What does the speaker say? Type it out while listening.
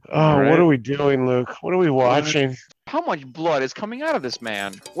All Oh, what are right. we doing, Luke? What are we watching? How much blood is coming out of this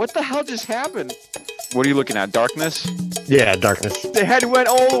man? What the hell just happened? What are you looking at? Darkness? Yeah, Darkness. The head went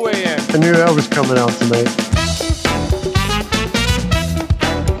all the way in. I knew that was coming out tonight.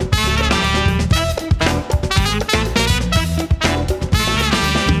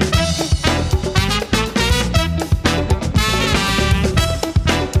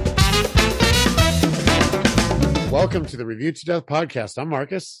 Welcome to the Review to Death podcast. I'm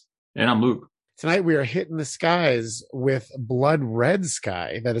Marcus. And I'm Luke. Tonight we are hitting the skies with Blood Red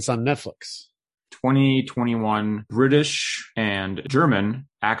Sky that is on Netflix. 2021 British and German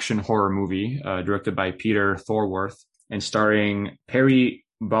action horror movie directed by Peter Thorwarth and starring Perry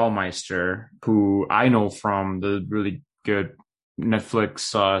Baumeister, who I know from the really good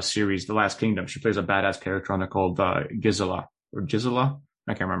Netflix series The Last Kingdom. She plays a badass character on there called Gisela.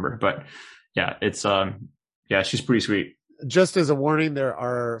 I can't remember, but yeah, it's she's pretty sweet. Just as a warning, there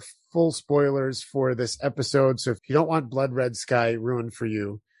are full spoilers for this episode, so if you don't want Blood Red Sky ruined for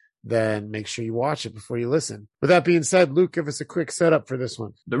you, then make sure you watch it before you listen. With that being said, Luke, give us a quick setup for this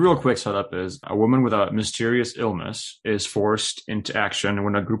one. The real quick setup is a woman with a mysterious illness is forced into action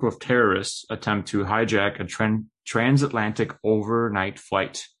when a group of terrorists attempt to hijack a transatlantic overnight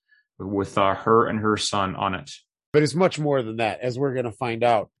flight with her and her son on it. But it's much more than that, as we're going to find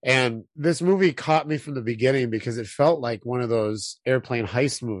out. And this movie caught me from the beginning because it felt like one of those airplane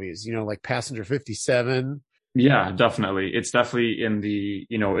heist movies, you know, like Passenger 57. Yeah, definitely. It's definitely in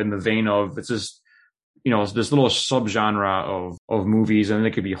the vein of, it's just, this little subgenre of movies, and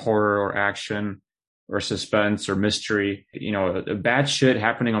it could be horror or action or suspense or mystery, bad shit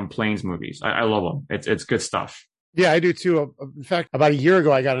happening on planes movies. I love them. It's good stuff. Yeah, I do too. In fact, about a year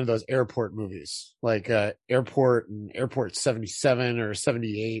ago, I got into those airport movies, like Airport and Airport 77 or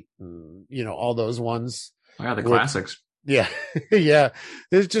 78, and, all those ones. Oh, yeah, the classics. Yeah. Yeah.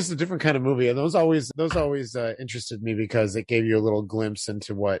 It's just a different kind of movie. And those always interested me because it gave you a little glimpse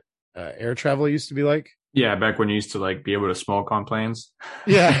into what air travel used to be like. Yeah, back when you used to be able to smoke on planes.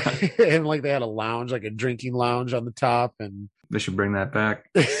 Yeah. And they had a lounge, like a drinking lounge on the top, and they should bring that back.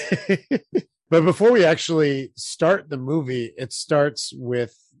 But before we actually start the movie, it starts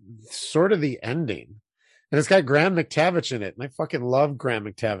with sort of the ending. And it's got Graham McTavish in it. And I fucking love Graham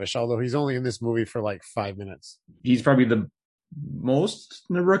McTavish, although he's only in this movie for like 5 minutes. He's probably the most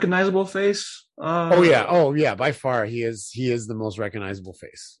recognizable face. Oh yeah. By far, he is the most recognizable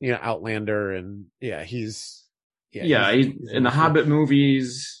face. Outlander, and he's in the Hobbit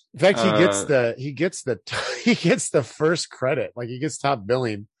movies. In fact, he gets the first credit. Like, he gets top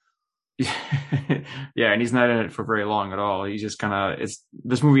billing. Yeah, and he's not in it for very long at all. He's just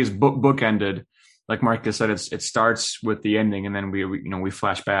this movie is bookended. Like Marcus said, it starts with the ending, and then we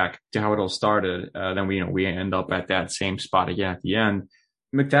flash back to how it all started. Then we end up at that same spot again at the end.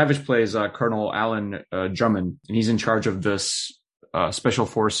 McTavish plays Colonel Alan Drummond, and he's in charge of this special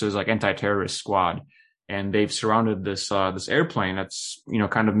forces anti-terrorist squad, and they've surrounded this airplane that's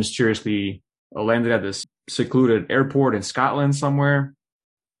kind of mysteriously landed at this secluded airport in Scotland somewhere.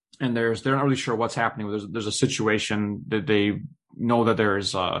 And they're not really sure what's happening. There's a situation that they know that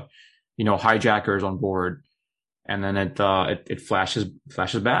there's hijackers on board, and then it flashes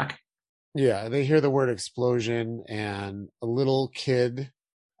back. Yeah, they hear the word explosion, and a little kid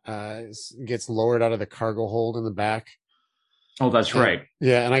gets lowered out of the cargo hold in the back. Oh, that's right.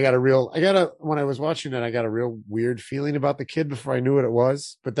 Yeah, and when I was watching it, I got a real weird feeling about the kid before I knew what it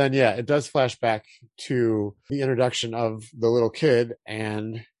was. But then, yeah, it does flash back to the introduction of the little kid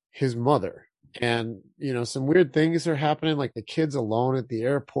and his mother. And, some weird things are happening, like the kid's alone at the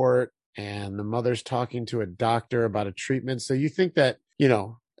airport and the mother's talking to a doctor about a treatment. So you think that,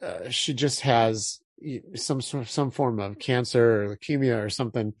 she just has some form of cancer or leukemia or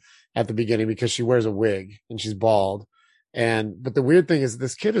something at the beginning, because she wears a wig and she's bald. But the weird thing is,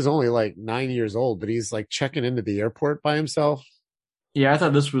 this kid is only like 9 years old, but he's like checking into the airport by himself. Yeah, I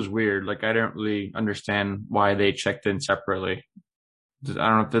thought this was weird. I don't really understand why they checked in separately. I don't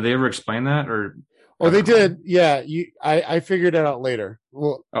know. Did they ever explain that, or? Oh, they did. Yeah. I figured it out later.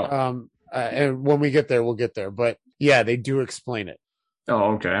 Well, and when we get there, we'll get there. But yeah, they do explain it.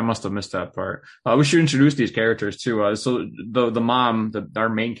 Oh, okay. I must have missed that part. We should introduce these characters too. So the mom, our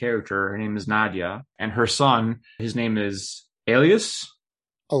main character, her name is Nadia, and her son, his name is Elias.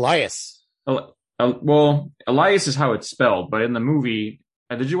 Elias. Well, Elias is how it's spelled, but in the movie,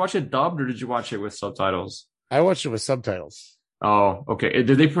 did you watch it dubbed or did you watch it with subtitles? I watched it with subtitles. Oh, okay.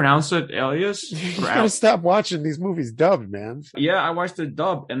 Did they pronounce it Elias? You gotta stop watching these movies dubbed, man. Yeah, I watched it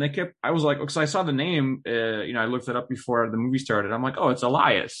dubbed, and I was like, because I saw the name, I looked it up before the movie started. I'm like, oh, it's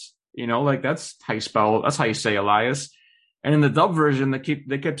Elias. That's how you say Elias. And in the dub version,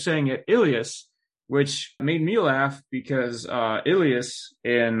 they kept saying it Ilias, which made me laugh because Ilias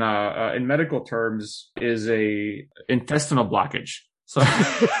in medical terms is a intestinal blockage. So,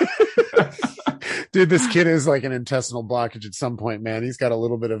 dude, this kid is like an intestinal blockage at some point, man. He's got a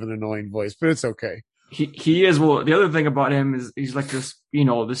little bit of an annoying voice, but it's okay. He is. Well, the other thing about him is he's like this,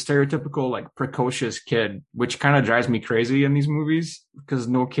 this stereotypical like precocious kid, which kind of drives me crazy in these movies because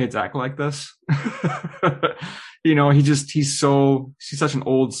no kids act like this. He's such an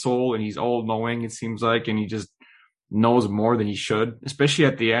old soul, and he's all knowing, it seems like, and he just knows more than he should, especially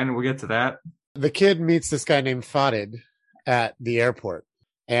at the end. We'll get to that. The kid meets this guy named Fadid at the airport,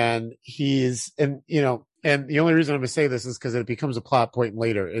 and and the only reason I'm going to say this is because it becomes a plot point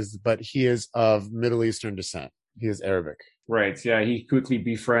later, but he is of Middle Eastern descent. He is Arabic. Right. Yeah. He quickly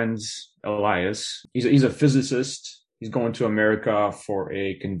befriends Elias. He's a physicist. He's going to America for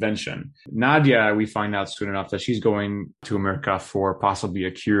a convention. Nadia, we find out soon enough that she's going to America for possibly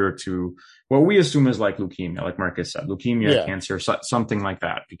a cure to what we assume is like leukemia, like Marcus said, leukemia, cancer, something like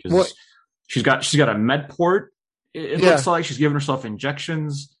that, because she's got a med port. It looks like she's giving herself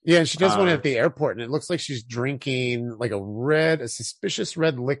injections. Yeah, and she does one at the airport, and it looks like she's drinking like a suspicious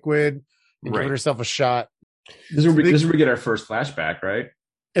red liquid and giving herself a shot. This is where we get our first flashback, right?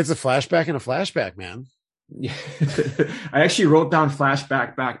 It's a flashback and a flashback, man. Yeah. I actually wrote down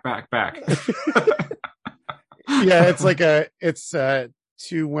flashback, back. Yeah, it's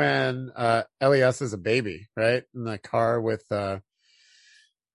to when Elias is a baby, right? In the car with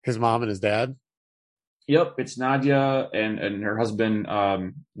his mom and his dad. Yep, it's Nadia and her husband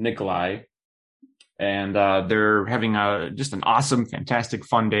Nikolai, and they're having just an awesome, fantastic,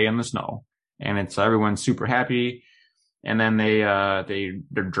 fun day in the snow, and it's everyone's super happy. And then they're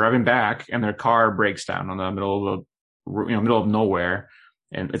driving back, and their car breaks down in the middle of nowhere,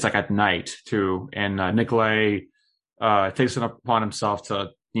 and it's like at night too. And Nikolai takes it upon himself to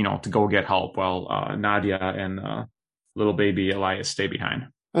go get help, while Nadia and little baby Elias stay behind.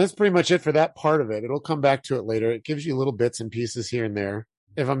 And that's pretty much it for that part of it. It'll come back to it later. It gives you little bits and pieces here and there.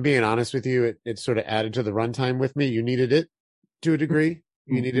 If I'm being honest with you, it sort of added to the runtime with me. You needed it to a degree.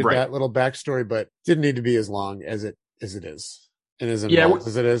 You needed that little backstory, but didn't need to be as long as it is and as involved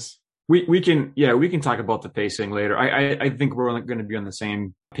as it is. We can talk about the pacing later. I think we're going to be on the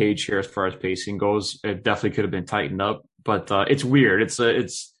same page here as far as pacing goes. It definitely could have been tightened up, but it's weird. It's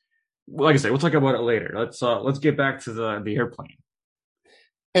like I said, we'll talk about it later. Let's get back to the airplane.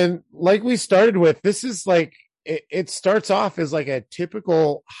 And like we started with, this is like, it starts off as like a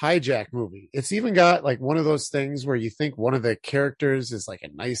typical hijack movie. It's even got like one of those things where you think one of the characters is like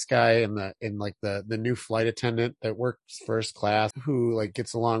a nice guy in the new flight attendant that works first class who like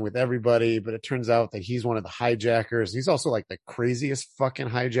gets along with everybody, but it turns out that he's one of the hijackers. He's also like the craziest fucking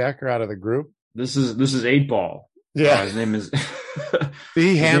hijacker out of the group. This is 8 Ball. Yeah. His name is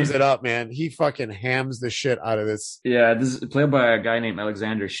he hams it up, man. He fucking hams the shit out of this. Yeah, this is played by a guy named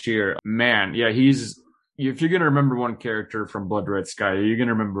Alexander Scheer. Man, yeah, if you're going to remember one character from Blood Red Sky, you're going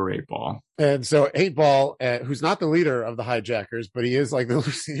to remember 8 Ball. And so 8 Ball, who's not the leader of the hijackers, but he is like the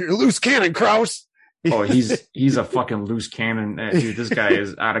loose cannon, Kraus. Oh, he's a fucking loose cannon. Dude, this guy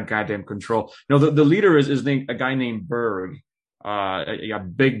is out of goddamn control. The leader is a guy named Berg. A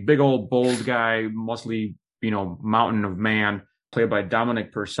big old bold guy, muscly, mountain of man, played by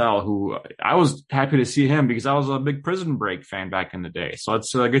Dominic Purcell, who I was happy to see him because I was a big Prison Break fan back in the day. So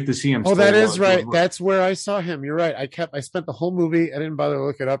it's good to see him. Oh, that is right. That's where I saw him. You're right. I spent the whole movie. I didn't bother to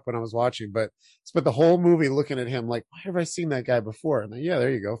look it up when I was watching, but spent the whole movie looking at him like, why have I seen that guy before? And yeah,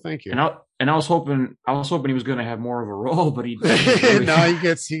 there you go. Thank you. And I was hoping he was going to have more of a role, but he no, he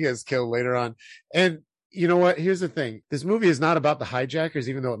gets killed later on. And you know what? Here's the thing. This movie is not about the hijackers,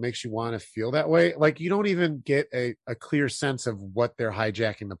 even though it makes you want to feel that way. Like, you don't even get a clear sense of what they're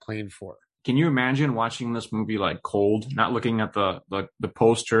hijacking the plane for. Can you imagine watching this movie like cold, not looking at the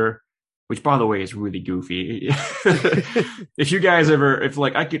poster, which by the way is really goofy. If you guys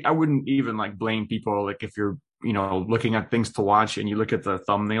I wouldn't even like blame people. Like if you're, looking at things to watch and you look at the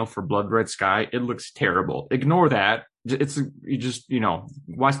thumbnail for Blood Red Sky, it looks terrible. Ignore that. You just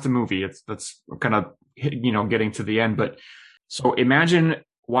watch the movie. That's kind of, getting to the end. But so imagine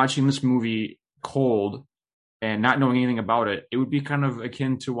watching this movie cold and not knowing anything about it. It would be kind of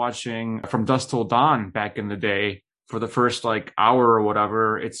akin to watching From Dusk Till Dawn back in the day for the first like hour or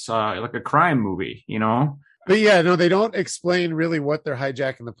whatever. It's like a crime movie, But yeah, no, they don't explain really what they're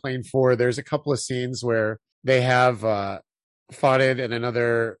hijacking the plane for. There's a couple of scenes where they have Fadid and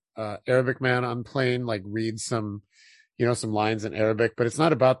another Arabic man on plane like read some some lines in Arabic, but it's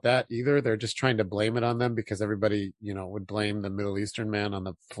not about that either. They're just trying to blame it on them because everybody, would blame the Middle Eastern man on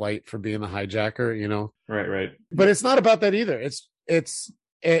the flight for being the hijacker, Right. But it's not about that either.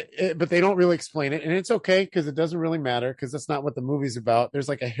 But they don't really explain it, and it's okay because it doesn't really matter because that's not what the movie's about. There's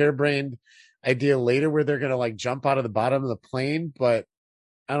like a harebrained idea later where they're gonna like jump out of the bottom of the plane, but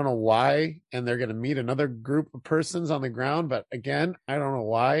I don't know why, and they're gonna meet another group of persons on the ground, but again, I don't know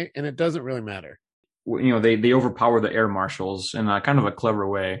why, and it doesn't really matter. They overpower the air marshals in a kind of a clever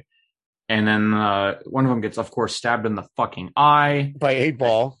way, and then one of them gets, of course, stabbed in the fucking eye By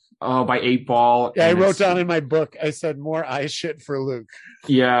 8-Ball. Oh, by 8-Ball. Yeah, I wrote down in my book, I said more eye shit for Luke.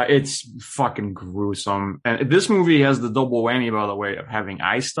 Yeah, it's fucking gruesome. And this movie has the double whammy, by the way, of having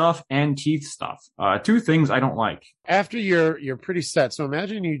eye stuff and teeth stuff. Two things I don't like. After you're pretty set. So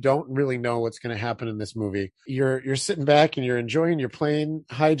imagine you don't really know what's going to happen in this movie. You're sitting back and you're enjoying your plane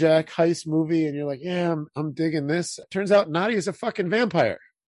hijack heist movie, and you're like, yeah, I'm digging this. Turns out Nadia's a fucking vampire.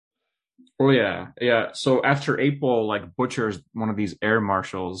 Oh yeah. So after 8-Ball like butchers one of these air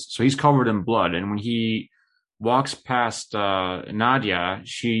marshals, so he's covered in blood, and when he walks past Nadia,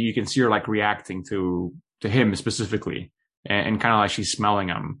 you can see her like reacting to him specifically, and kind of like she's smelling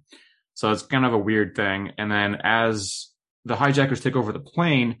him. So it's kind of a weird thing. And then as the hijackers take over the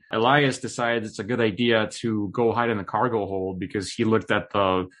plane, Elias decides it's a good idea to go hide in the cargo hold because he looked at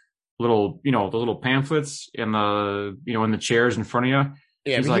the little pamphlets in the chairs in front of you.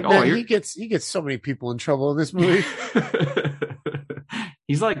 Yeah, he's like, he gets so many people in trouble in this movie.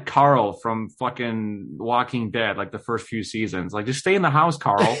 He's like Carl from fucking Walking Dead, like the first few seasons. Like, just stay in the house,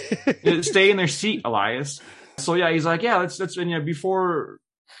 Carl. Stay in their seat, Elias. So yeah, he's like, yeah, let's before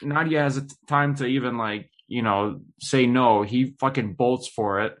Nadia has time to even say no, he fucking bolts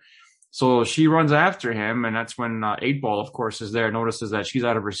for it. So she runs after him, and that's when 8-Ball, of course, is there, notices that she's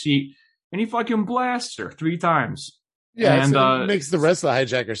out of her seat, and he fucking blasts her 3 times. Yeah, and it makes the rest of the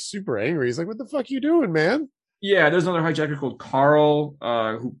hijackers super angry. He's like, what the fuck you doing, man? Yeah, there's another hijacker called Carl,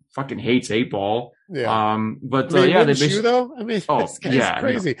 who fucking hates 8-Ball. Yeah. You though? I mean, this guy's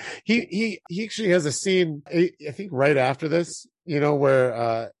crazy. No. He actually has a scene, I think right after this,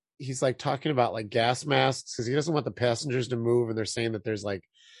 where he's like talking about like gas masks because he doesn't want the passengers to move, and they're saying that there's like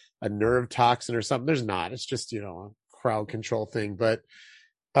a nerve toxin or something. There's not. It's just, a crowd control thing. But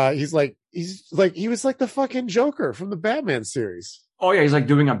he was like the fucking Joker from the Batman series. Oh yeah, he's like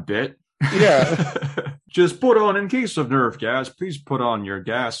doing a bit. Yeah. Just put on, in case of nerve gas, please put on your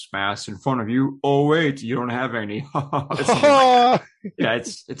gas mask in front of you. Oh wait, you don't have any. Yeah,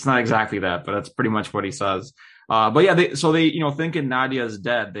 it's not exactly that, but that's pretty much what he says. But yeah, they thinking Nadia's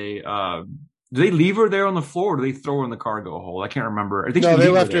dead, do they leave her there on the floor, or do they throw her in the cargo hold? I can't remember. I think they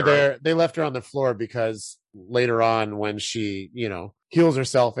left her there. Right? They left her on the floor because later on, when she, heals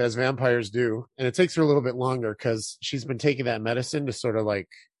herself as vampires do, and it takes her a little bit longer because she's been taking that medicine to sort of like,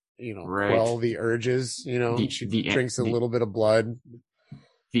 quell the urges. She drinks a little bit of blood.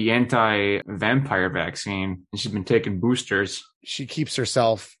 The anti-vampire vaccine, and she's been taking boosters. She keeps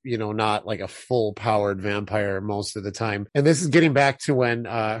herself, not like a full-powered vampire most of the time. And this is getting back to when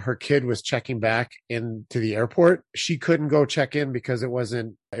her kid was checking back into the airport. She couldn't go check in because it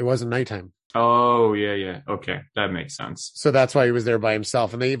wasn't nighttime. Oh, yeah. Okay, that makes sense. So that's why he was there by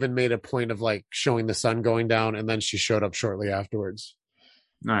himself. And they even made a point of like showing the sun going down, and then she showed up shortly afterwards.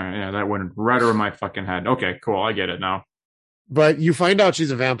 All right, yeah, that went right over my fucking head. Okay, cool, I get it now. But you find out she's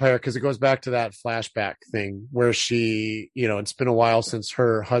a vampire because it goes back to that flashback thing where she, it's been a while since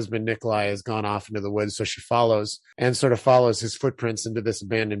her husband, Nikolai, has gone off into the woods. So she follows his footprints into this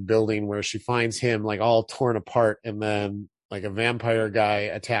abandoned building where she finds him like all torn apart, and then like a vampire guy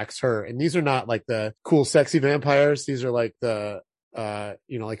attacks her. And these are not like the cool, sexy vampires. These are like the,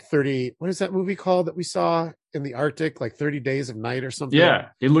 like 30, what is that movie called that we saw in the Arctic? Like 30 Days of Night or something. Yeah.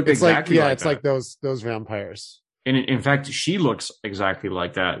 They look exactly like that. It's like those vampires. And in fact, she looks exactly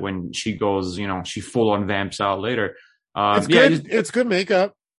like that when she goes, she full on vamps out later. It's good. It's good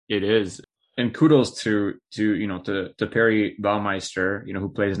makeup. It is. And kudos to Perry Baumeister, who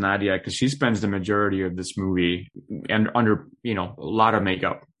plays Nadia, because she spends the majority of this movie and under, a lot of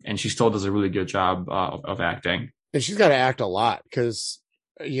makeup, and she still does a really good job of acting. And she's got to act a lot because,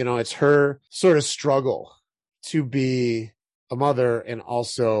 it's her sort of struggle to be a mother and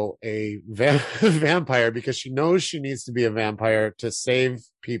also a vampire, because she knows she needs to be a vampire to save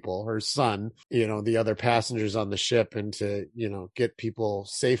people, her son, the other passengers on the ship, and to, get people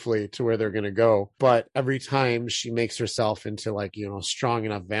safely to where they're going to go. But every time she makes herself into like, strong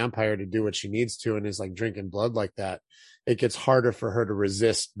enough vampire to do what she needs to, and is like drinking blood like that, it gets harder for her to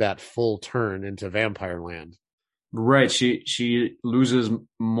resist that full turn into vampire land. Right. She loses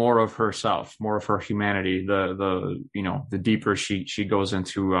more of herself, more of her humanity. The deeper she goes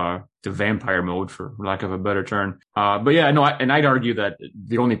into the vampire mode, for lack of a better term. But yeah, no, and I'd argue that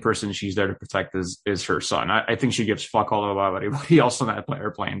the only person she's there to protect is her son. I think she gives fuck all about anybody else on that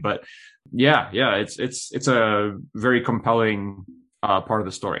airplane. But yeah, it's a very compelling part of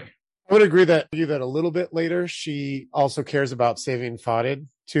the story. I would agree that a little bit later, she also cares about saving Farid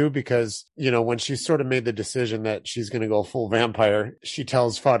too, because, when she sort of made the decision that she's going to go full vampire, she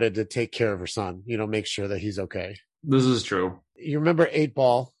tells Farid to take care of her son, make sure that he's okay. This is true. You remember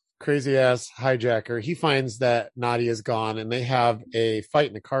 8-Ball, crazy ass hijacker. He finds that Nadia's gone and they have a fight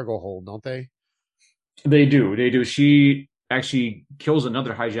in the cargo hold, don't they? They do. She actually kills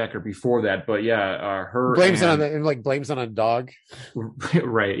another hijacker before that, but yeah, her blames it on a dog.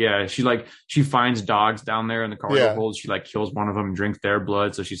 Right. Yeah. She finds dogs down there in the cargo hold. She kills one of them, drinks their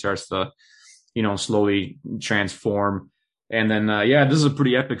blood. So she starts to, slowly transform. And then, this is a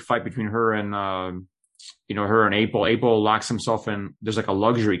pretty epic fight between her and, her and 8-Ball. 8-Ball locks himself in. There's a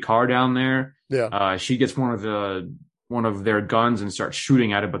luxury car down there. Yeah. She gets one of their guns and starts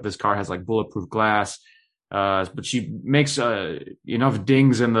shooting at it, but this car has bulletproof glass. But she makes enough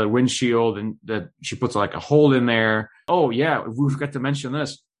dings in the windshield and that she puts a hole in there. Oh yeah, we forgot to mention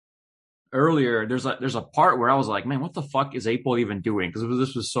this earlier. There's a part where I was like, man, what the fuck is 8-Ball even doing? Because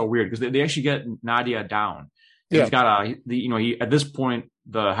this was so weird. Because they actually get Nadia down. Yeah. He's got at this point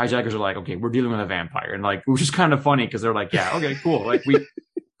the hijackers are like, okay, we're dealing with a vampire, and which is kind of funny because they're like, yeah, okay, cool,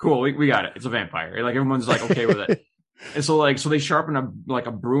 we got it. It's a vampire. Everyone's okay with it. And so they sharpen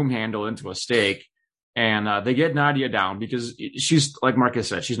a broom handle into a stake. And they get Nadia down because she's, like Marcus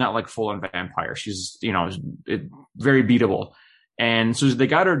said, she's not full on vampire. She's, very beatable. And so they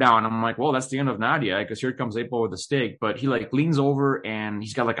got her down. I'm like, well, that's the end of Nadia because here comes 8-Ball with a stake. But he leans over and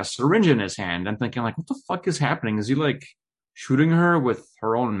he's got a syringe in his hand. I'm thinking what the fuck is happening? Is he shooting her with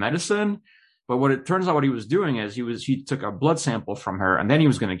her own medicine? But what it turns out what he was doing is he took a blood sample from her and then he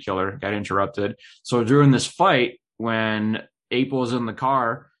was going to kill her. Got interrupted. So during this fight, when 8-Ball is in the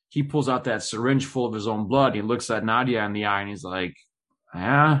car, he pulls out that syringe full of his own blood. He looks at Nadia in the eye and he's like,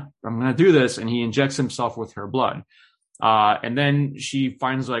 yeah, I'm going to do this. And he injects himself with her blood. And then she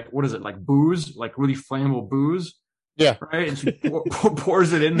finds what is it? Booze, really flammable booze. Yeah. Right. And she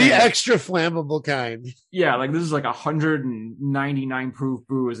pours it in there. The extra flammable kind. Yeah. This is 199 proof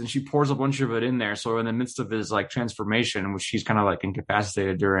booze. And she pours a bunch of it in there. So in the midst of his transformation, which she's kind of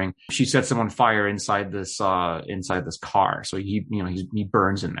incapacitated during, she sets him on fire inside this car. So he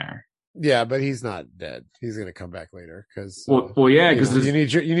burns in there. Yeah, but he's not dead. He's going to come back later because, because you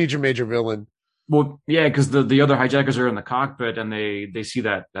need your major villain. Well, yeah, because the other hijackers are in the cockpit and they see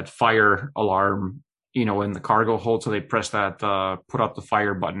that fire alarm, in the cargo hold. So they press that, put up the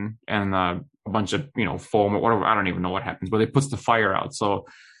fire button and, a bunch of, foam or whatever. I don't even know what happens, but it puts the fire out. So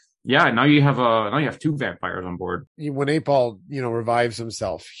yeah, now you have two vampires on board. When 8-Ball, revives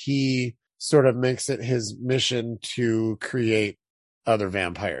himself, he sort of makes it his mission to create other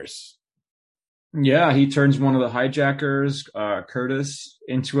vampires. Yeah, he turns one of the hijackers, Curtis,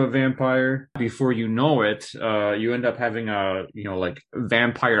 into a vampire. Before you know it, you end up having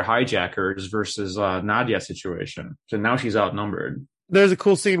vampire hijackers versus Nadia situation. So now she's outnumbered. There's a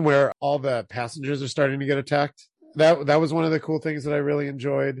cool scene where all the passengers are starting to get attacked. That was one of the cool things that I really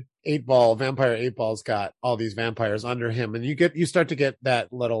enjoyed. 8-Ball, Vampire 8-Ball's got all these vampires under him, and you start to get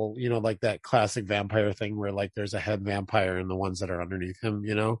that little, that classic vampire thing where there's a head vampire and the ones that are underneath him,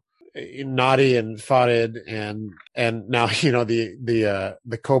 Nadi and Farid and now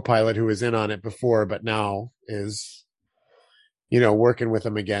the co-pilot who was in on it before but now is working with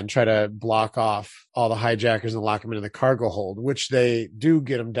him again, try to block off all the hijackers and lock them into the cargo hold, which they do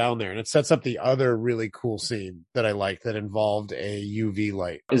get him down there. And it sets up the other really cool scene that I like that involved a UV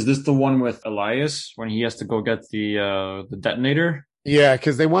light. Is this the one with Elias when he has to go get the detonator? Yeah,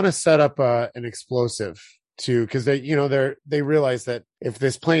 because they want to set up an explosive too, because they realize that if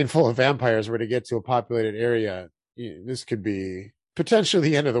this plane full of vampires were to get to a populated area, this could be potentially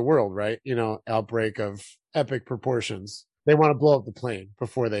the end of the world, right? Outbreak of epic proportions. They want to blow up the plane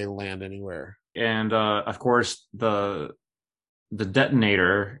before they land anywhere. And of course, the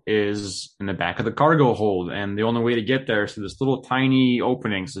detonator is in the back of the cargo hold, and the only way to get there is through this little tiny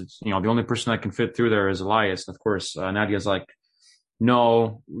opening. So the only person that can fit through there is Elias. And of course, Nadia's like,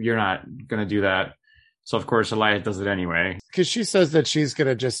 "No, you're not going to do that." So of course, Elias does it anyway because she says that she's going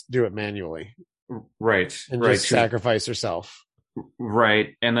to just do it manually, right? And just sacrifice herself, right?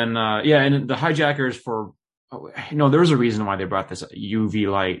 And then and the hijackers for there's a reason why they brought this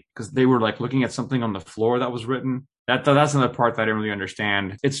UV light, because they were like looking at something on the floor that was written. That's another part that I didn't really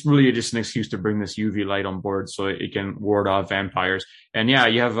understand. It's really just an excuse to bring this UV light on board so it can ward off vampires. And yeah,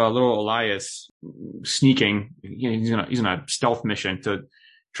 you have little Elias sneaking. He's on a stealth mission to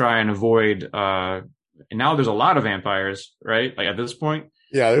try and avoid. And now there's a lot of vampires, right? Like at this point.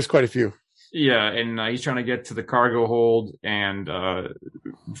 Yeah, there's quite a few. Yeah, and he's trying to get to the cargo hold and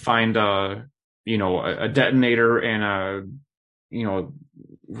find a detonator and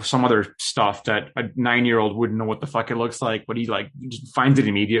some other stuff that a 9-year-old wouldn't know what the fuck it looks like, but he just finds it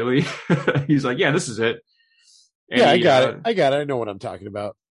immediately. He's like, yeah, this is it. And yeah, I got it. I know what I'm talking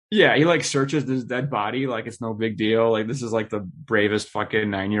about. Yeah, he searches this dead body like it's no big deal. Like this is like the bravest fucking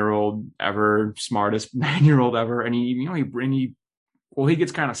 9-year-old ever, smartest 9-year-old ever, and he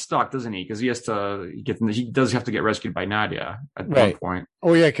gets kind of stuck, doesn't he? Because he does have to get rescued by Nadia at one point.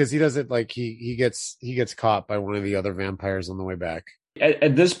 Oh yeah, because he doesn't he gets caught by one of the other vampires on the way back.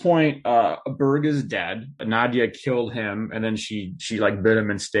 At this point, Berg is dead. Nadia killed him, and then she bit him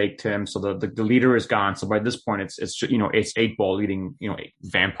and staked him. So the leader is gone. So by this point, it's 8-Ball leading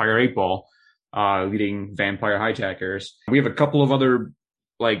Vampire 8-Ball, leading vampire hijackers. We have a couple of other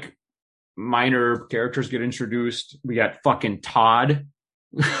minor characters get introduced. We got fucking Todd.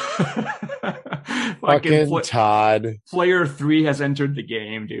 fucking Todd. Player 3 has entered the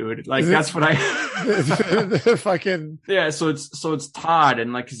game, dude. That's what I fucking yeah. So it's Todd,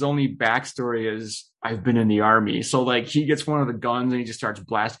 and his only backstory is I've been in the army. So he gets one of the guns and he just starts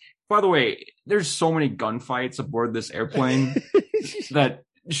blasting. By the way, there's so many gunfights aboard this airplane that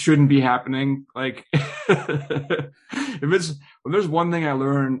shouldn't be happening. If there's one thing I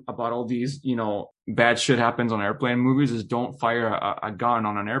learned about all these, bad shit happens on airplane movies is don't fire a gun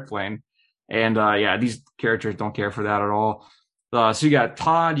on an airplane. And these characters don't care for that at all. So you got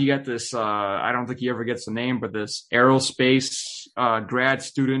Todd, you got this, I don't think he ever gets a name, but this aerospace grad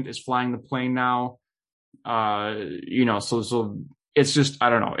student is flying the plane now. So it's just, I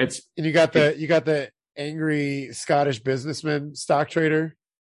don't know. And you got the angry Scottish businessman stock trader.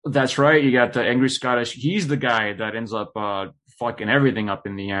 That's right. You got the angry Scottish. He's the guy that ends up fucking everything up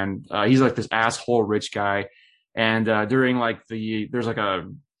in the end. He's this asshole rich guy. And during there's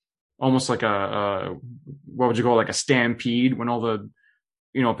almost like a what would you call a stampede when all the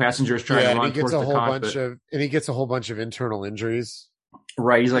passengers try to run towards the cockpit. And he gets a whole bunch of internal injuries.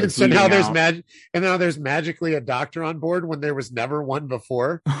 Right. He's and so now there's magically a doctor on board when there was never one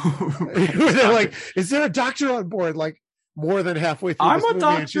before. They're is there a doctor on board? More than halfway through I'm this a movie,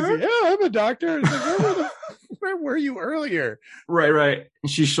 doctor. And she's like, yeah, I'm a doctor. And where were you earlier? Right.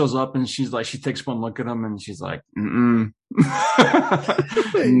 And she shows up and she's she takes one look at him and she's like, you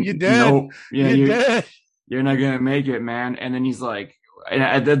dead. Nope. Yeah, you're dead. You're not gonna make it, man. And then he's like, and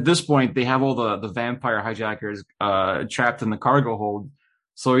at this point they have all the vampire hijackers trapped in the cargo hold.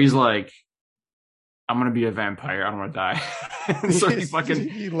 So he's like, I'm gonna be a vampire. I don't want to die. So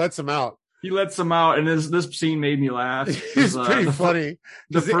he lets him out. He lets him out, and this scene made me laugh. It's pretty funny.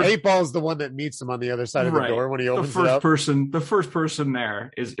 The 8-Ball is the one that meets him on the other side of the door when he opens it up. The first person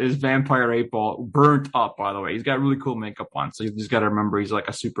there is Vampire 8-Ball, burnt up, by the way. He's got really cool makeup on, so you just got to remember he's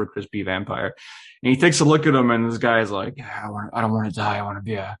a super crispy vampire. And he takes a look at him, and this guy's like, I don't want to die. I want to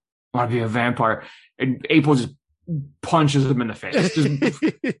be a vampire. And 8-Ball just punches him in the face.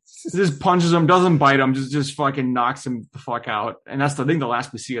 Just punches him, doesn't bite him, just fucking knocks him the fuck out. And that's the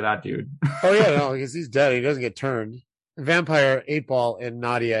last we see of that dude. Oh yeah, no, because he's dead. He doesn't get turned. Vampire 8-Ball and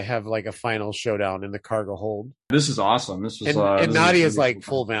Nadia have a final showdown in the cargo hold. This is awesome. This was and Nadia's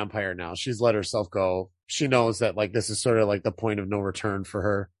full vampire now. She's let herself go. She knows that this is sort of the point of no return for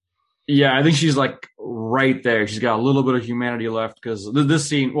her. Yeah, I think she's right there. She's got a little bit of humanity left because this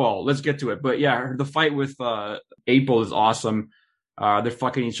scene, well, let's get to it. But yeah, the fight with 8-Ball is awesome. They're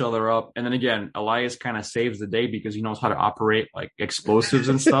fucking each other up. And then again, Elias kind of saves the day because he knows how to operate explosives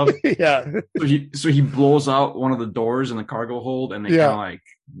and stuff. Yeah. So he blows out one of the doors in the cargo hold and they kind of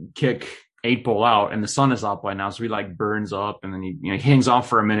kick 8-Ball out, and the sun is out by now. So he burns up and then he hangs off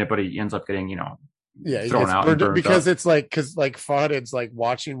for a minute, but he ends up getting, yeah, thrown out and because up. It's Fudd's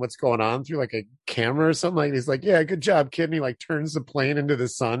watching what's going on through a camera or something. He's like, yeah, good job, kid. And he turns the plane into the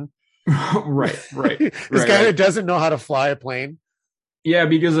sun. right. This guy that doesn't know how to fly a plane. Yeah,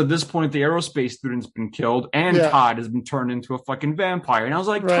 because at this point the aerospace student's been killed and Todd has been turned into a fucking vampire. And I was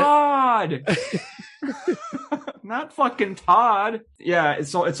like, Todd! Not fucking Todd. Yeah,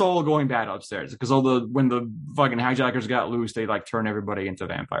 it's all going bad upstairs because when the fucking hijackers got loose, they turn everybody into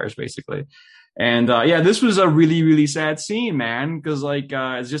vampires basically. And this was a really, really sad scene, man, because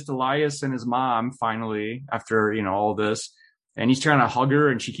it's just Elias and his mom finally, after all this, and he's trying to hug her,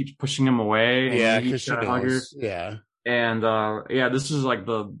 and she keeps pushing him away. And Yeah, he because keeps she trying to hug her. knows. Yeah. And yeah, this is like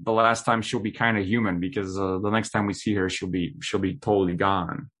the last time she'll be kind of human, because the next time we see her, she'll be totally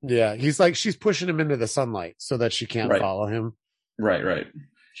gone. Yeah, he's like, she's pushing him into the sunlight so that she can't Right. follow him. Right.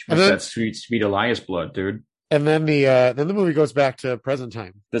 She And wants then- that sweet Elias blood, dude. And then the movie goes back to present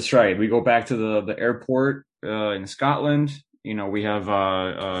time. That's right. We go back to the airport in Scotland. You know, we have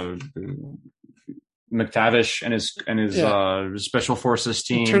McTavish and his special forces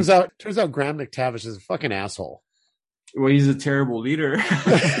team. It turns out Graham McTavish is a fucking asshole. Well, he's a terrible leader.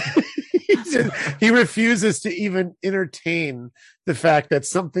 He refuses to even entertain the fact that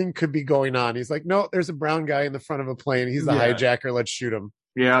something could be going on. He's like, no, there's a brown guy in the front of a plane. He's the Yeah. hijacker. Let's shoot him.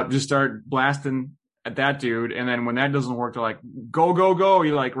 Yeah, just start blasting at that dude, and then when that doesn't work, they're like, go.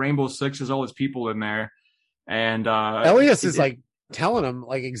 He like Rainbow Sixes all his people in there, and Elias is like telling him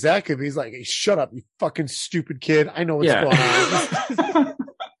like exactly. But he's like, hey, shut up, you fucking stupid kid. I know what's going on.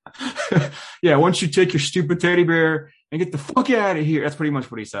 Yeah, once you take your stupid teddy bear and get the fuck out of here. That's pretty much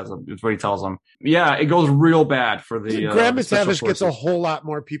what he says. That's what he tells them. Yeah, it goes real bad for the Graham the special McTavish gets a forces. whole lot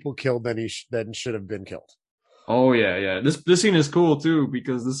more people killed than than should have been killed. Oh yeah. This scene is cool too,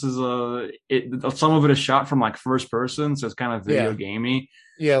 because this is some of it is shot from like first person, so it's kind of video gamey.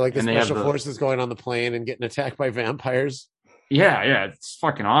 Yeah, like the And they have special the- forces going on the plane and getting attacked by vampires. Yeah, it's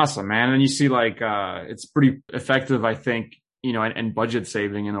fucking awesome, man. And you see like it's pretty effective, I think, you know, and budget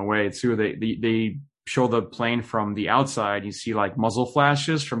saving in a way too. They show the plane from the outside. You see like muzzle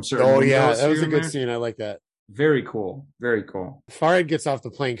flashes from certain Oh yeah, windows that was here a and good there. scene. I like that. Very cool. Farad gets off the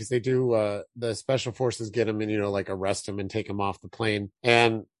plane because they do the special forces get him and like arrest him and take him off the plane.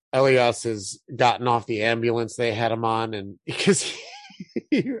 And Elias has gotten off the ambulance they had him on, and because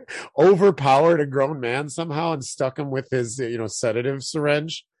he overpowered a grown man somehow and stuck him with his sedative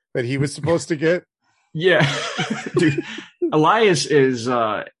syringe that he was supposed to get. Yeah. Dude, Elias is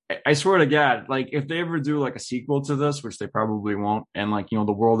I swear to God, like if they ever do like a sequel to this, which they probably won't, and like, the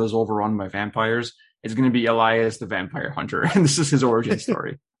world is overrun by vampires, it's going to be Elias the vampire hunter. And this is his origin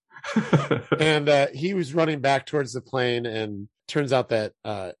story. And he was running back towards the plane, and turns out that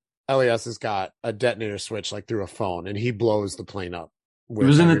Elias has got a detonator switch like through a phone, and he blows the plane up. It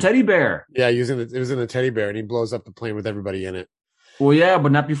was in the teddy bear. Yeah, it was in the teddy bear, and he blows up the plane with everybody in it. Well, yeah,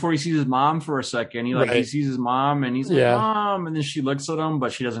 but not before he sees his mom for a second. He Right. sees his mom, and he's like, Yeah. Mom, and then she looks at him,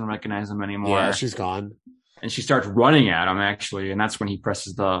 but she doesn't recognize him anymore. Yeah, she's gone. And she starts running at him actually, and that's when he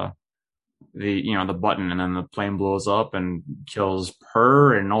presses the button, and then the plane blows up and kills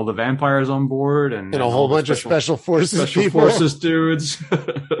her and all the vampires on board, and And a all whole the bunch of special forces people. forces dudes.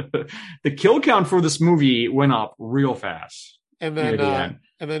 The kill count for this movie went up real fast. And near then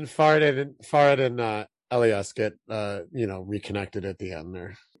the end. Farad and Elias get reconnected at the end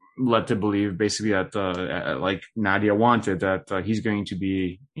there. Led to believe basically that like Nadia wanted that he's going to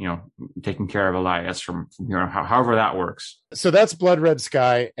be taking care of Elias from here, however that works. So that's Blood Red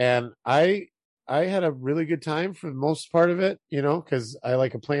Sky, and I had a really good time for the most part of it, because I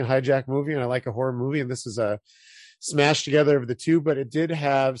like a plane hijack movie and I like a horror movie, and this is a smash together of the two, but it did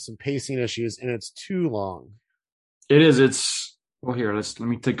have some pacing issues and it's too long. It is. It's well here. Let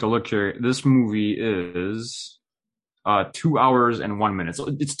me take a look here. This movie is 2 hours and 1 minute.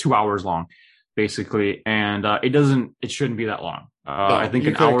 So it's 2 hours long, basically, and it shouldn't be that long. I think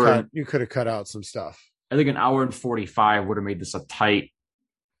an hour. You could have cut out some stuff. I think an hour and 45 would have made this a tight,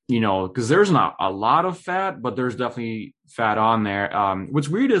 because there's not a lot of fat, but there's definitely fat on there. What's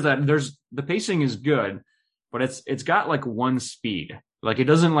weird is that the pacing is good, but it's got like one speed. Like it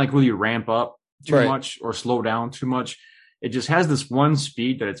doesn't like really ramp up too Right. much or slow down too much. It just has this one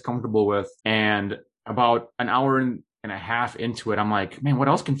speed that it's comfortable with. And about an hour and a half into it, I'm like, man, what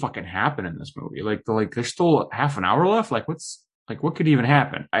else can fucking happen in this movie? Like there's still half an hour left. Like what could even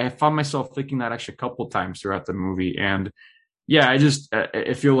happen? I found myself thinking that actually a couple times throughout the movie. And yeah,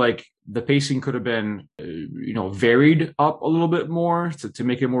 I feel like the pacing could have been, varied up a little bit more to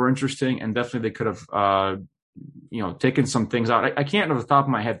make it more interesting. And definitely they could have, taken some things out. I can't off the top of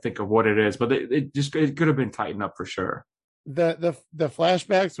my head think of what it is, but it could have been tightened up for sure. The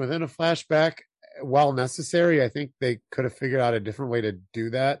flashbacks within a flashback, while necessary, I think they could have figured out a different way to do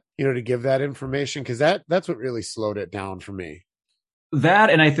that, to give that information, because that's what really slowed it down for me. That,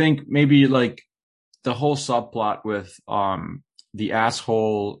 and I think maybe like the whole subplot with the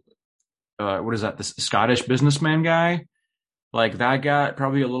asshole, what is that? The Scottish businessman guy, like that got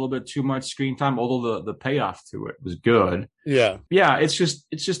probably a little bit too much screen time. Although the payoff to it was good. Yeah, it's just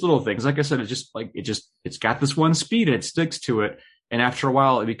little things. Like I said, it's got this one speed and it sticks to it. And after a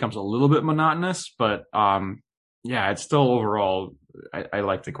while, it becomes a little bit monotonous. But it's still overall, I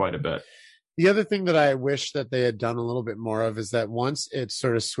liked it quite a bit. The other thing that I wish that they had done a little bit more of is that once it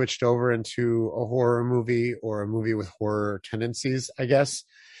sort of switched over into a horror movie or a movie with horror tendencies, I guess,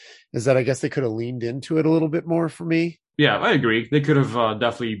 is that I guess they could have leaned into it a little bit more for me. Yeah, I agree. They could have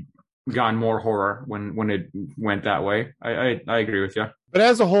definitely gone more horror when it went that way. I agree with you. But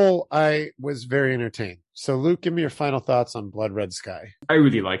as a whole, I was very entertained. So, Luke, give me your final thoughts on Blood Red Sky. I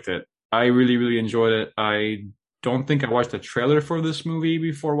really liked it. I really, really enjoyed it. I don't think I watched the trailer for this movie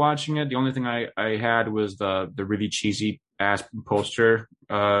before watching it. The only thing I had was the really cheesy ass poster.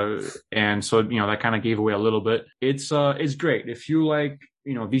 And so, that kind of gave away a little bit. It's great. If you like,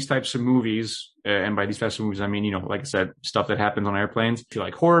 these types of movies, and by these types of movies, I mean, like I said, stuff that happens on airplanes. If you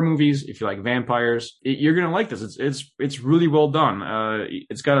like horror movies, if you like vampires, you're going to like this. It's really well done.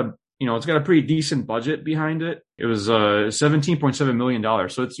 It's got a pretty decent budget behind it. It was $17.7 million.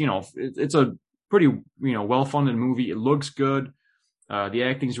 So it's a pretty, well-funded movie. It looks good. The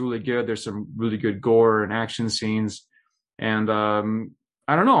acting's really good. There's some really good gore and action scenes. And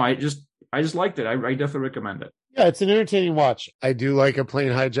I don't know. I just liked it. I definitely recommend it. Yeah, it's an entertaining watch. I do like a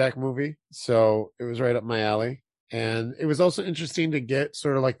plane hijack movie, so it was right up my alley. And it was also interesting to get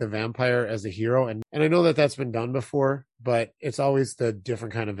sort of like the vampire as a hero. And I know that that's been done before, but it's always the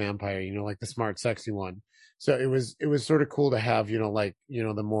different kind of vampire, like the smart, sexy one. So it was sort of cool to have, the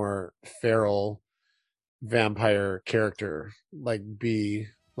more feral vampire character, be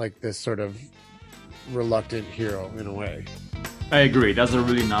like this sort of reluctant hero in a way. I agree. That's a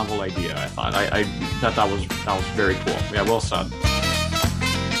really novel idea. I thought. I thought that was very cool. Yeah, well said.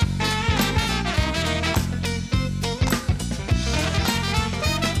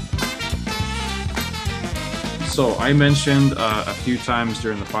 So I mentioned a few times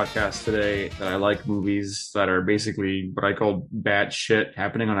during the podcast today that I like movies that are basically what I call bad shit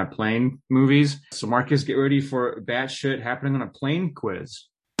happening on a plane movies. So Marcus, get ready for bad shit happening on a plane quiz.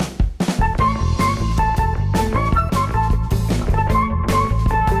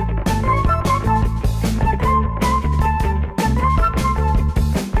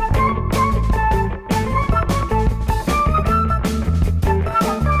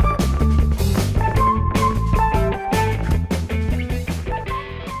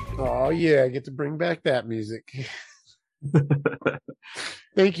 Yeah, I get to bring back that music.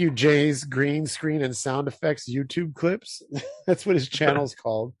 Thank you, Jay's Green Screen and Sound Effects YouTube clips. That's what his channel's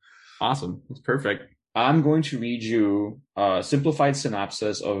called. Awesome. That's perfect. I'm going to read you a simplified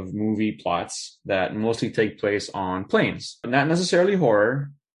synopsis of movie plots that mostly take place on planes. Not necessarily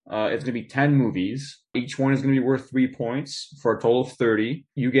horror. It's going to be 10 movies. Each one is going to be worth 3 points for a total of 30.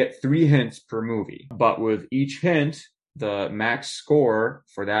 You get 3 hints per movie. But with each hint, the max score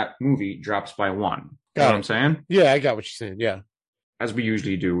for that movie drops by 1. You know what I'm saying? Yeah, I got what you're saying. Yeah. As we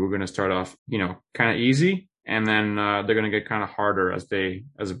usually do, we're going to start off, kind of easy, and then they're going to get kind of harder as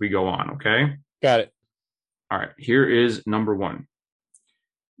we go on. Okay. Got it. All right. Here is number 1.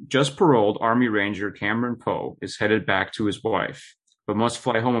 Just paroled Army Ranger Cameron Poe is headed back to his wife, but must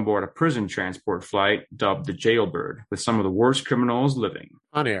fly home aboard a prison transport flight dubbed the Jailbird with some of the worst criminals living.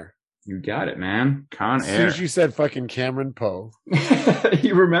 On Air. You got it, man. Con Air. As soon as you said fucking Cameron Poe.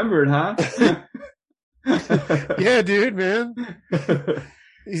 You remembered, huh? Yeah, dude, man.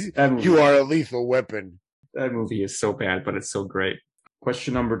 You are a lethal weapon. That movie is so bad, but it's so great.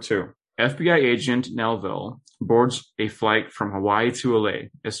 Question number 2. FBI agent Nelville boards a flight from Hawaii to LA,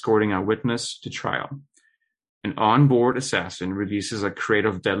 escorting a witness to trial. An onboard assassin releases a crate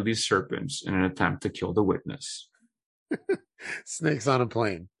of deadly serpents in an attempt to kill the witness. Snakes on a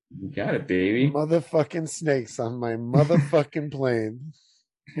plane. You got it, baby. Motherfucking snakes on my motherfucking plane.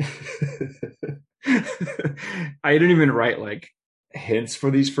 I didn't even write hints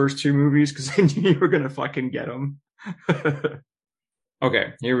for these first 2 movies because I knew you were going to fucking get them.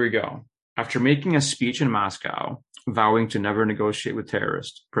 Okay, here we go. After making a speech in Moscow, vowing to never negotiate with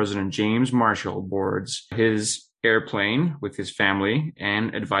terrorists, President James Marshall boards his airplane with his family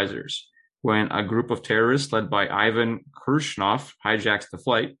and advisors. When a group of terrorists led by Ivan Khrushchev hijacks the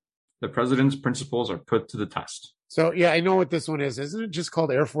flight, the president's principles are put to the test. So, yeah, I know what this one is. Isn't it just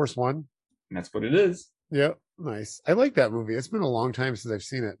called Air Force One? And that's what it is. Yep, nice. I like that movie. It's been a long time since I've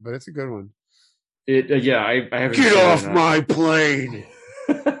seen it, but it's a good one. I haven't. Get off my plane!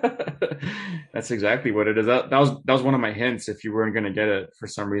 That's exactly what it is. That was one of my hints if you weren't going to get it for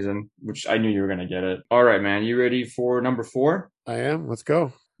some reason, which I knew you were going to get it. All right, man. You ready for number 4? I am. Let's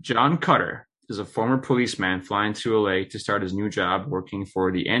go. John Cutter is a former policeman flying to LA to start his new job working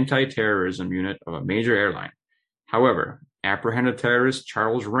for the anti-terrorism unit of a major airline. However, apprehended terrorist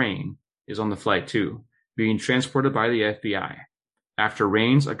Charles Rain is on the flight too, being transported by the FBI. After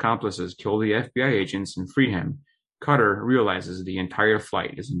Rain's accomplices kill the FBI agents and free him, Cutter realizes the entire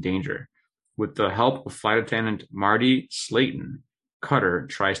flight is in danger. With the help of Flight Attendant Marty Slayton, Cutter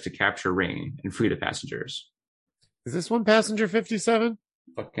tries to capture Rain and free the passengers. Is this one Passenger 57?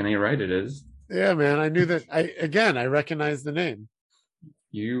 Fucking ain't right, it is. Yeah, man. I knew that. I recognize the name.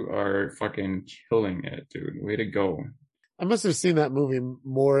 You are fucking killing it, dude. Way to go. I must have seen that movie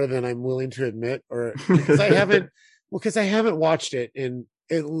more than I'm willing to admit, or because I haven't watched it in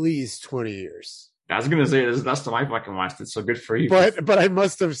at least 20 years. I was gonna say that's the my fucking watched it, so good for you. But I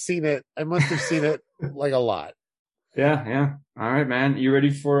must have seen it. I must have seen it like a lot. Yeah. All right, man. You ready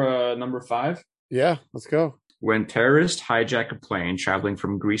for number 5? Yeah, let's go. When terrorists hijack a plane traveling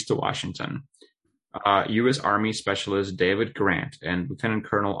from Greece to Washington, U.S. Army Specialist David Grant and Lieutenant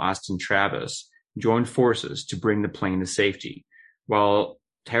Colonel Austin Travis joined forces to bring the plane to safety. While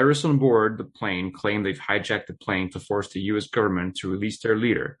terrorists on board the plane claim they've hijacked the plane to force the U.S. government to release their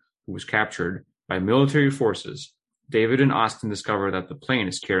leader, who was captured by military forces, David and Austin discover that the plane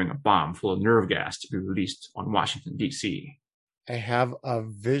is carrying a bomb full of nerve gas to be released on Washington, D.C. I have a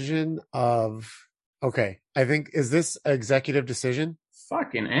vision of... Okay, I think, is this executive decision?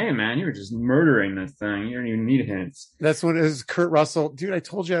 Fucking A, man. You were just murdering this thing. You don't even need hints. That's what it is. Kurt Russell. Dude, I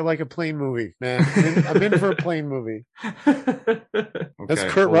told you I like a plane movie, man. I'm in for a plane movie. That's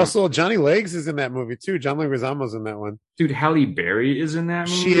Kurt Russell. Johnny Legs is in that movie, too. John Leguizamo's in that one. Dude, Halle Berry is in that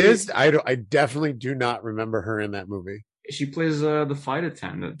movie? She is? I definitely do not remember her in that movie. She plays the flight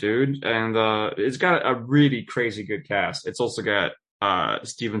attendant, dude. And it's got a really crazy good cast. It's also got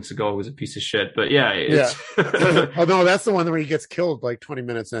Steven Seagal, who's a piece of shit, but yeah. Oh no, that's the one where he gets killed like 20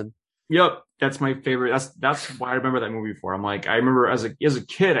 minutes in. Yep, that's my favorite. That's why I remember that movie for. I'm like, I remember as a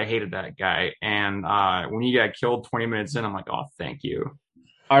kid, I hated that guy, and when he got killed 20 minutes in, I'm like, oh, thank you.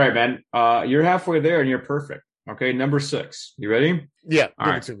 All right, man, you're halfway there, and you're perfect. Okay, number 6. You ready? Yeah. All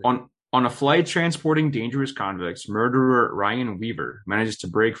right. On a flight transporting dangerous convicts, murderer Ryan Weaver manages to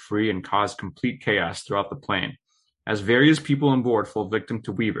break free and cause complete chaos throughout the plane. As various people on board fall victim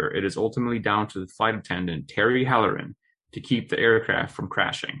to Weaver, it is ultimately down to the flight attendant, Terry Halloran, to keep the aircraft from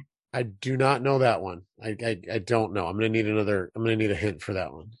crashing. I do not know that one. I don't know. I'm gonna need a hint for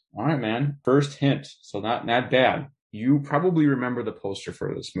that one. All right, man. First hint. So not bad. You probably remember the poster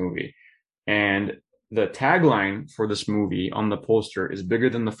for this movie. And the tagline for this movie on the poster is bigger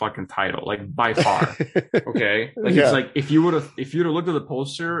than the fucking title, like by far. Okay. Like It's like if you would have looked at the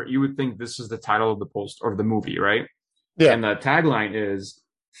poster, you would think this is the title of the poster or the movie, right? Yeah. And the tagline is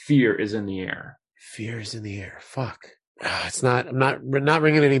 "Fear is in the air." Fear is in the air. Fuck. It's not. I'm not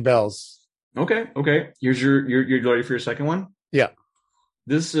ringing any bells. Okay. Here's you're ready for your second one? Yeah.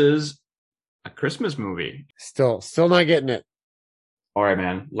 This is a Christmas movie. Still not getting it. All right,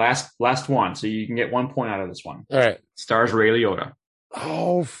 man. Last one, so you can get 1 point out of this one. All right. Stars Ray Liotta.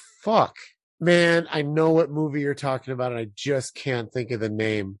 Oh fuck, man! I know what movie you're talking about, and I just can't think of the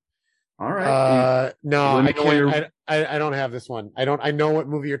name. All right. No, I can't. I don't have this one. I know what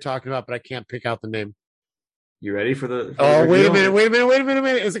movie you're talking about, but I can't pick out the name. You ready for the? Wait a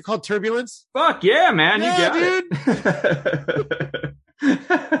minute! Is it called Turbulence? Fuck yeah, man! Yeah, you got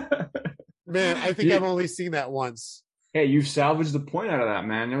it. Man, I think I've only seen that once. Hey, you've salvaged the point out of that,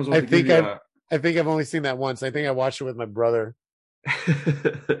 man. I think I've only seen that once. I think I watched it with my brother.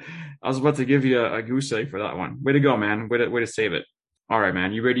 I was about to give you a goose egg for that one. Way to go, man. Way to save it. All right,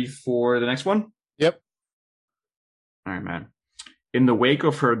 man. You ready for the next one? Yep. All right, man. In the wake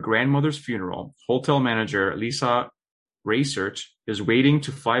of her grandmother's funeral, hotel manager Lisa Reisert is waiting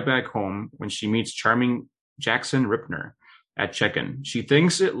to fly back home when she meets charming Jackson Ripner at check-in. She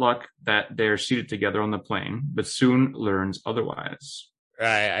thinks it luck that they're seated together on the plane, but soon learns otherwise.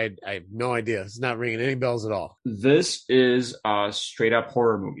 I have no idea. It's not ringing any bells at all. This is a straight-up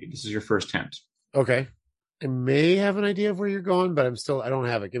horror movie. This is your first hint. Okay. I may have an idea of where you're going, but I don't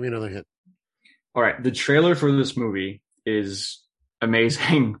have it. Give me another hint. All right. The trailer for this movie is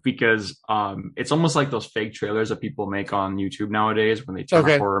amazing because it's almost like those fake trailers that people make on YouTube nowadays when they turn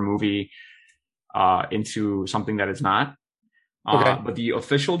a horror movie into something that it's not. But the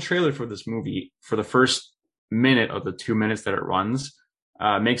official trailer for this movie, for the first minute of the 2 minutes that it runs,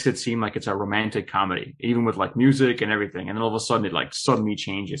 makes it seem like it's a romantic comedy, even with like music and everything. And then all of a sudden it like suddenly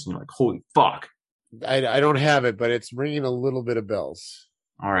changes and you're like, holy fuck. I don't have it, but it's ringing a little bit of bells.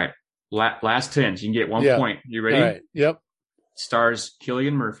 All right. Last hint. You can get 1 point. You ready? All right. Yep. Stars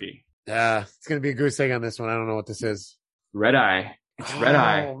Cillian Murphy. It's going to be a goose egg on this one. I don't know what this is. Red Eye. It's Red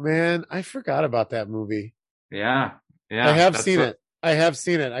Eye. Oh, man. I forgot about that movie. Yeah. I have seen it.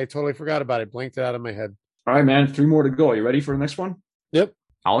 I totally forgot about it. Blanked it out of my head. All right, man. 3 more to go. You ready for the next one? Yep.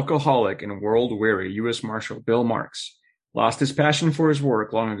 Alcoholic and world-weary U.S. Marshal Bill Marks lost his passion for his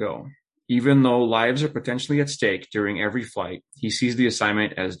work long ago. Even though lives are potentially at stake during every flight, he sees the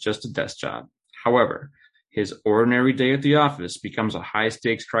assignment as just a desk job. However, his ordinary day at the office becomes a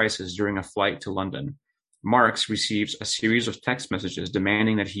high-stakes crisis during a flight to London. Marx receives a series of text messages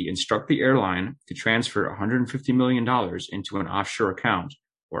demanding that he instruct the airline to transfer $150 million into an offshore account,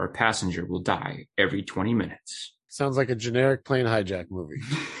 or a passenger will die every 20 minutes. Sounds like a generic plane hijack movie.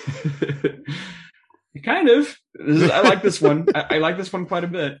 Kind of. I like this one. I like this one quite a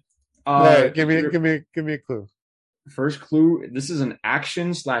bit. Right, give me a clue. First clue: this is an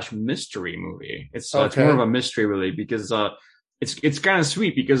action/mystery movie. It's more of a mystery, really, because it's kind of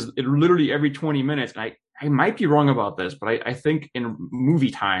sweet because it literally every 20 minutes. And I might be wrong about this, but I think in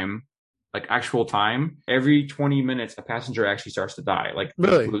movie time, like actual time, every 20 minutes a passenger actually starts to die. Like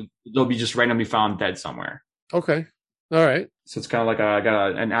really, they'll be just randomly found dead somewhere. Okay, all right. So it's kind of like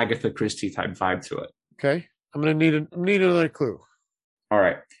got an Agatha Christie type vibe to it. Okay, I'm gonna need another clue. All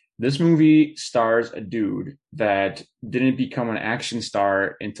right. This movie stars a dude that didn't become an action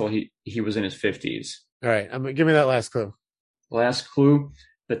star until he was in his 50s. All right, give me that last clue. Last clue.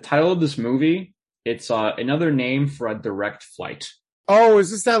 The title of this movie, it's another name for a direct flight. Oh, is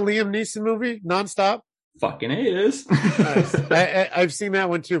this that Liam Neeson movie, Nonstop? Fucking it is. Nice. I've seen that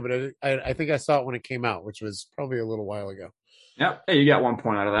one too, but I think I saw it when it came out, which was probably a little while ago. Yep. Hey, you got 1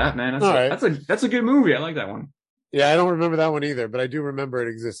 point out of that, man. That's a good movie. I like that one. Yeah, I don't remember that one either, but I do remember it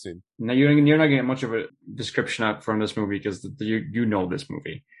existing. Now you're not getting much of a description up from this movie because you know this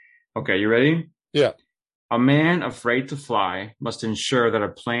movie. Okay, you ready? Yeah. A man afraid to fly must ensure that a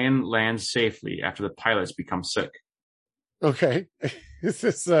plane lands safely after the pilots become sick. Okay. Is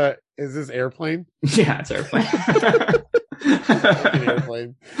this Airplane? Yeah, it's Airplane.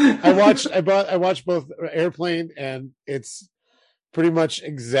 Airplane. I watched both Airplane and its pretty much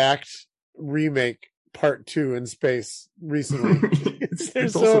exact remake part 2 in space recently. They're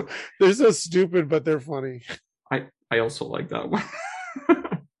so stupid, but they're funny. I also like that one.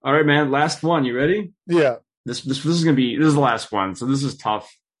 All right, man. Last one. You ready? Yeah. This is the last one. So this is tough.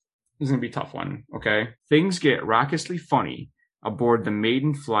 This is gonna be a tough one. Okay. Things get raucously funny aboard the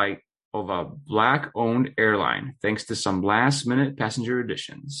maiden flight of a black-owned airline, thanks to some last-minute passenger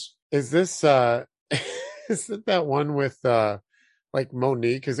additions. Is this is it that one with like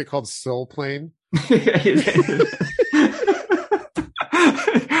Monique? Is it called Soul Plane?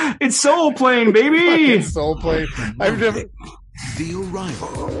 It's Soul Plane, baby. It's Soul Plane. I've never. The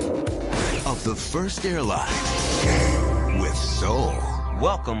arrival of the first airline with soul.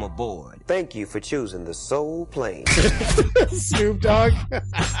 Welcome aboard. Thank you for choosing the Soul Plane. Snoop Dogg.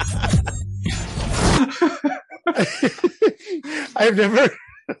 I've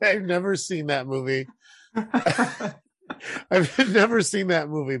never seen that movie. I've never seen that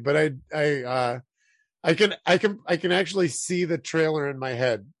movie, but I can actually see the trailer in my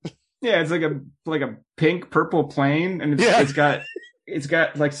head. Yeah, it's like a pink purple plane, and it's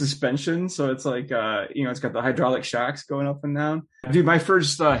got like suspension, so it's like it's got the hydraulic shocks going up and down. Dude, my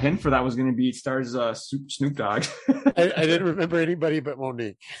first hint for that was going to be it stars Snoop Dogg. I didn't remember anybody but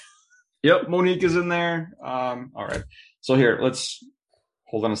Monique. Yep, Monique is in there. All right, so here, let's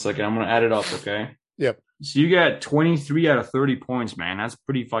hold on a second. I'm going to add it up, okay? Yep. So you got 23 out of 30 points, man. That's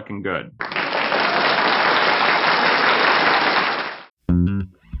pretty fucking good.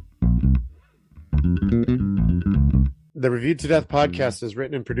 The Reviewed to Death podcast is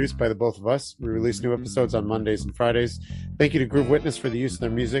written and produced by the both of us. We release new episodes on Mondays and Fridays. Thank you to Groove Witness for the use of their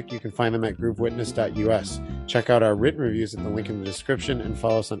music. You can find them at groovewitness.us. Check out our written reviews at the link in the description and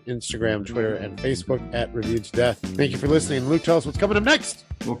follow us on Instagram, Twitter, and Facebook at Reviewed to Death. Thank you for listening. Luke, tell us what's coming up next.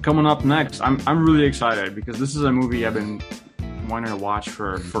 Well, coming up next, I'm really excited because this is a movie I've been wanting to watch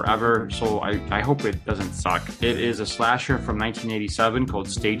for forever, so I hope it doesn't suck. It is a slasher from 1987 called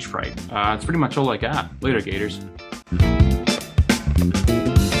Stage Fright. It's pretty much all I got. Later, Gators.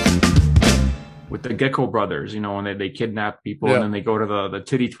 With the Gecko brothers, when they kidnap people and then they go to the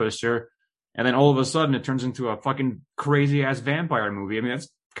titty twister, and then all of a sudden it turns into a fucking crazy ass vampire movie. I mean, that's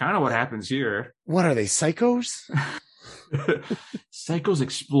kind of what happens here. What are they, psychos? Psychos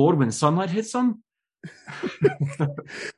explode when sunlight hits them?